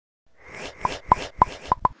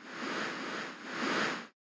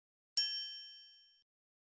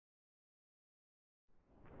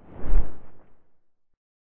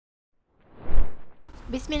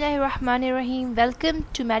Bismillahirrahmanirrahim. Welcome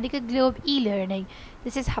to Medical Globe e-learning.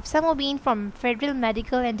 This is Hafsa Mobeen from Federal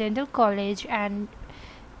Medical and Dental College and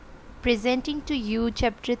presenting to you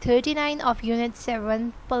Chapter 39 of Unit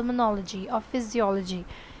 7 Pulmonology of Physiology.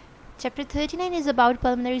 Chapter 39 is about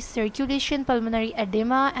pulmonary circulation, pulmonary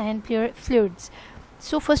edema and fluids.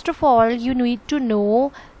 So first of all, you need to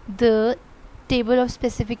know the table of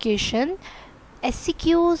specification.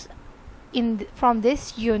 SCQs from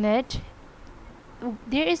this unit.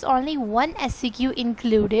 There is only one SCQ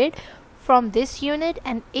included from this unit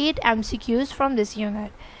and 8 MCQs from this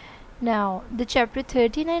unit. Now, the chapter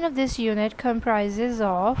 39 of this unit comprises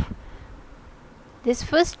of this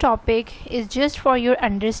first topic is just for your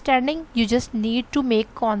understanding. You just need to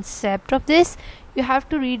make concept of this. You have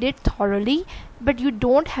to read it thoroughly, but you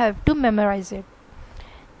don't have to memorize it.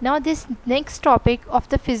 Now this next topic of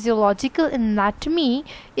the physiological anatomy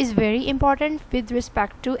is very important with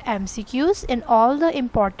respect to MCQs, and all the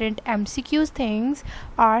important MCQs things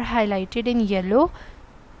are highlighted in yellow.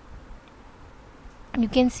 You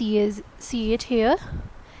can see it here.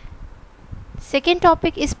 Second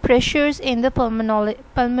topic is pressures in the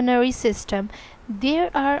pulmonary system. There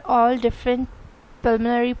are all different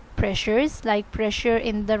pulmonary pressures, like pressure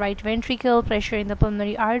in the right ventricle, pressure in the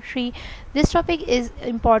pulmonary artery. This topic is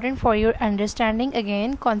important for your understanding,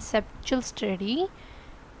 again conceptual study,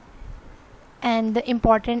 and the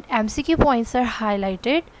important MCQ points are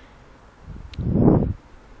highlighted.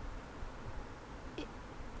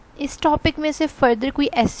 इस topic में से further कोई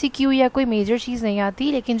SCQ या कोई major चीज़ नहीं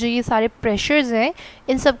आती, लेकिन जो ये सारे प्रेशर्स हैं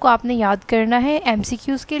इन सबको आपने याद करना है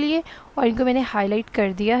MCQs के लिए, और इनको मैंने हाईलाइट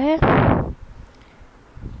कर दिया है,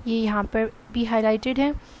 ये यहाँ पर भी highlighted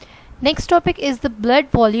है. Next topic is the blood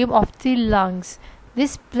volume of the lungs.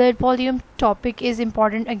 This blood volume topic is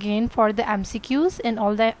important again for the MCQs, and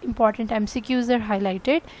all the important MCQs are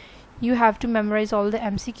highlighted. You have to memorize all the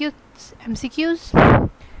MCQs.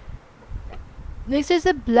 Next is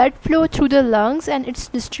the blood flow through the lungs and its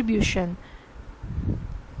distribution.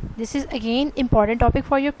 This is again important topic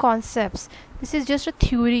for your concepts. This is just a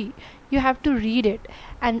theory. You have to read it,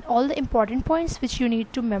 and all the important points which you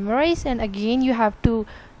need to memorize, and again you have to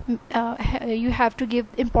give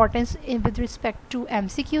importance with respect to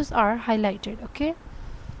MCQs are highlighted. Okay,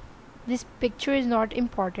 this picture is not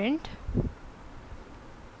important.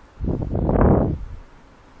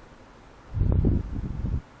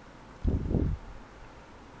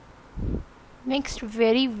 Next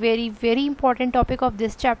very important topic of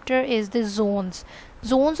this chapter is the zones.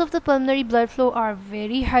 Zones of the pulmonary blood flow are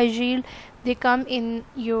very high. They come in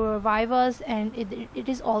your vivas, and it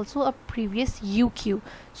is also a previous UQ,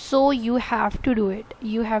 so you have to do it.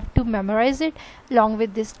 You have to memorize it along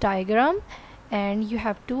with this diagram, and you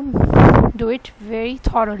have to do it very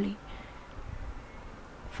thoroughly.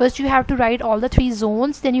 First you have to write all the 3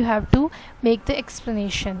 zones, then you have to make the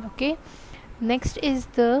explanation. Okay, next is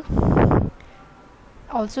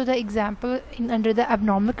also the example under the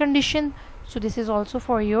abnormal condition. So this is also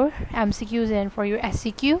for your MCQs and for your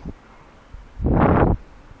SCQ.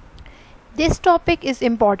 This topic is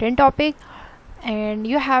important topic, and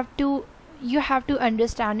you have to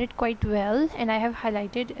understand it quite well, and I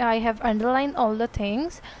have underlined all the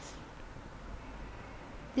things.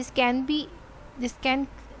 This can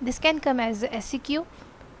come as the SCQ.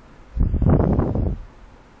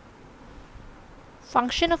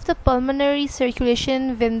 Function of the pulmonary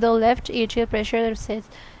circulation when the left atrial pressure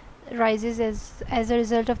rises as a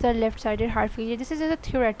result of the left-sided heart failure. This is a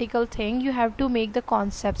theoretical thing. You have to make the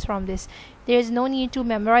concepts from this. There is no need to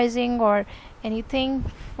memorizing or anything.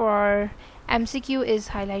 For MCQ is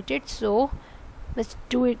highlighted, so let's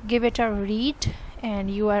do it. Give it a read, and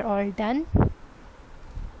you are all done.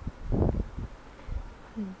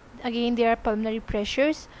 Again, there are pulmonary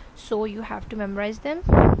pressures, so you have to memorize them.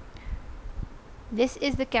 This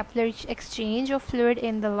is the capillary exchange of fluid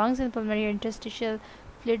in the lungs and pulmonary interstitial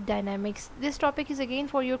fluid dynamics. This topic is again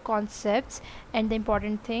for your concepts, and the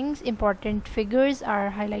important things, important figures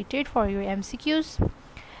are highlighted for your MCQs.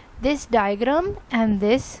 This diagram and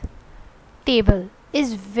this table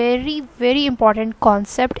is very important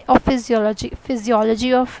concept of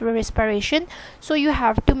physiology of respiration. So you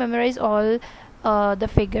have to memorize all the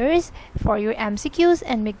figures for your MCQs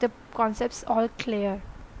and make the concepts all clear.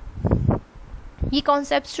 ये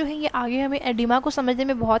concepts जो हैं ये आगे हमें oedema को समझने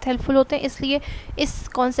में बहुत हेल्पफुल होते हैं, इसलिए इस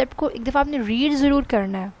कॉन्सेप्ट को एक दफ़ा आपने रीड ज़रूर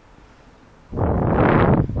करना है.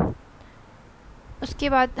 उसके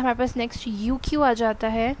बाद हमारे पास नेक्स्ट UQ आ जाता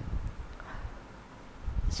है.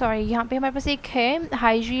 सॉरी, यहाँ पे हमारे पास एक है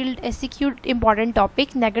high yield SCQ important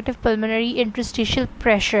topic, negative pulmonary interstitial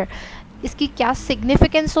pressure. इसकी क्या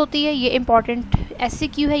सिग्निफिकेंस होती है, ये इम्पॉर्टेंट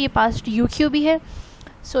SCQ है, ये पास्ट UQ भी है.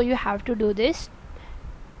 so you have to do this.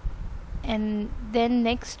 And then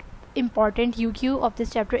next important UQ of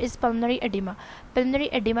this chapter is pulmonary edema. Pulmonary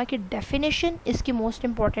edema की definition, इसकी most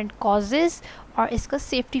important causes और इसका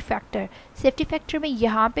safety factor. Safety factor में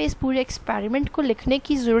यहाँ पे इस पूरे experiment को लिखने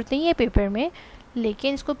की ज़रूरत नहीं है पेपर में,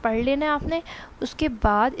 लेकिन इसको पढ़ लेना है आपने. उसके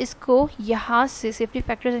बाद इसको यहाँ से safety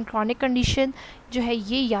factors and chronic condition जो है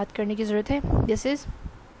ये याद करने की ज़रूरत है.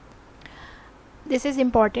 This is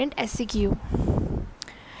important SCQ.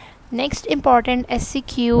 Next important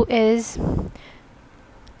SCQ is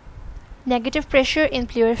negative pressure in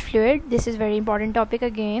pleural fluid. This is very important topic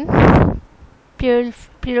again.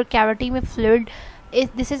 Pleural cavity में fluid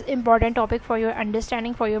this is important topic for your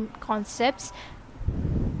understanding, for your concepts.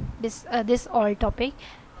 This all topic,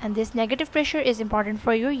 and this negative pressure is important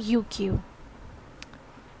for your UQ.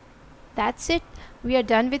 That's it. We are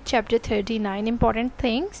done with chapter 39 important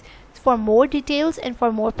things. For more details and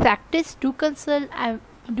for more practice, do consult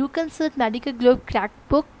Medical Globe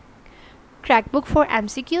crackbook for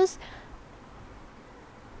MCQs.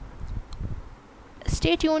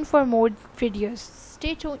 Stay tuned for more videos.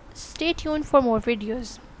 Stay tuned for more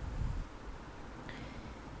videos.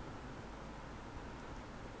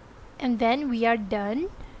 And then we are done.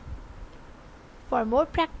 For more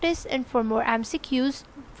practice and for more MCQs,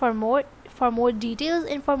 for more details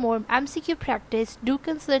and for more MCQ practice, do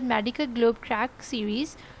consult Medical Globe Crack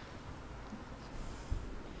series.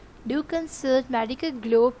 Do consult Medical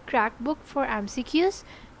Globe Crackbook for MCQs.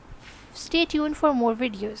 Stay tuned for more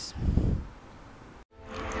videos.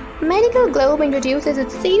 Medical Globe introduces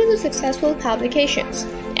its series of successful publications,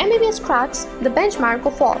 MBBS Cracks, the benchmark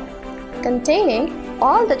of all, containing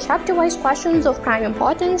all the chapter-wise questions of prime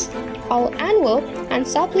importance, all annual and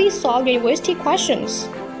supply solved university questions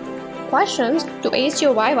to ace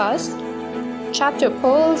your vivas, chapter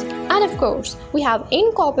polls, and of course, we have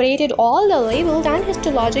incorporated all the labeled and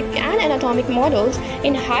histologic and anatomic models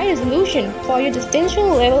in high resolution for your distinction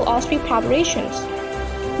level OSCE preparations.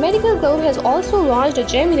 Medical Globe has also launched a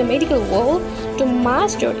gem in the medical world to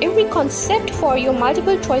master every concept for your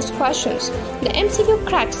multiple choice questions, the MCQ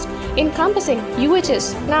cracks encompassing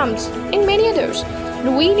UHS, NAMS, and many others,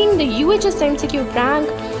 revealing the UHS MCQ rank,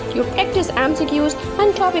 your practice MCQs,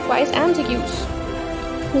 and topic-wise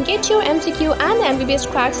MCQs. Get your MCQ and MBBS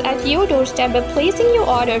cracks at your doorstep by placing your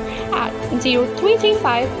order at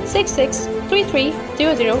 0335 66 33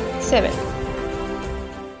 007.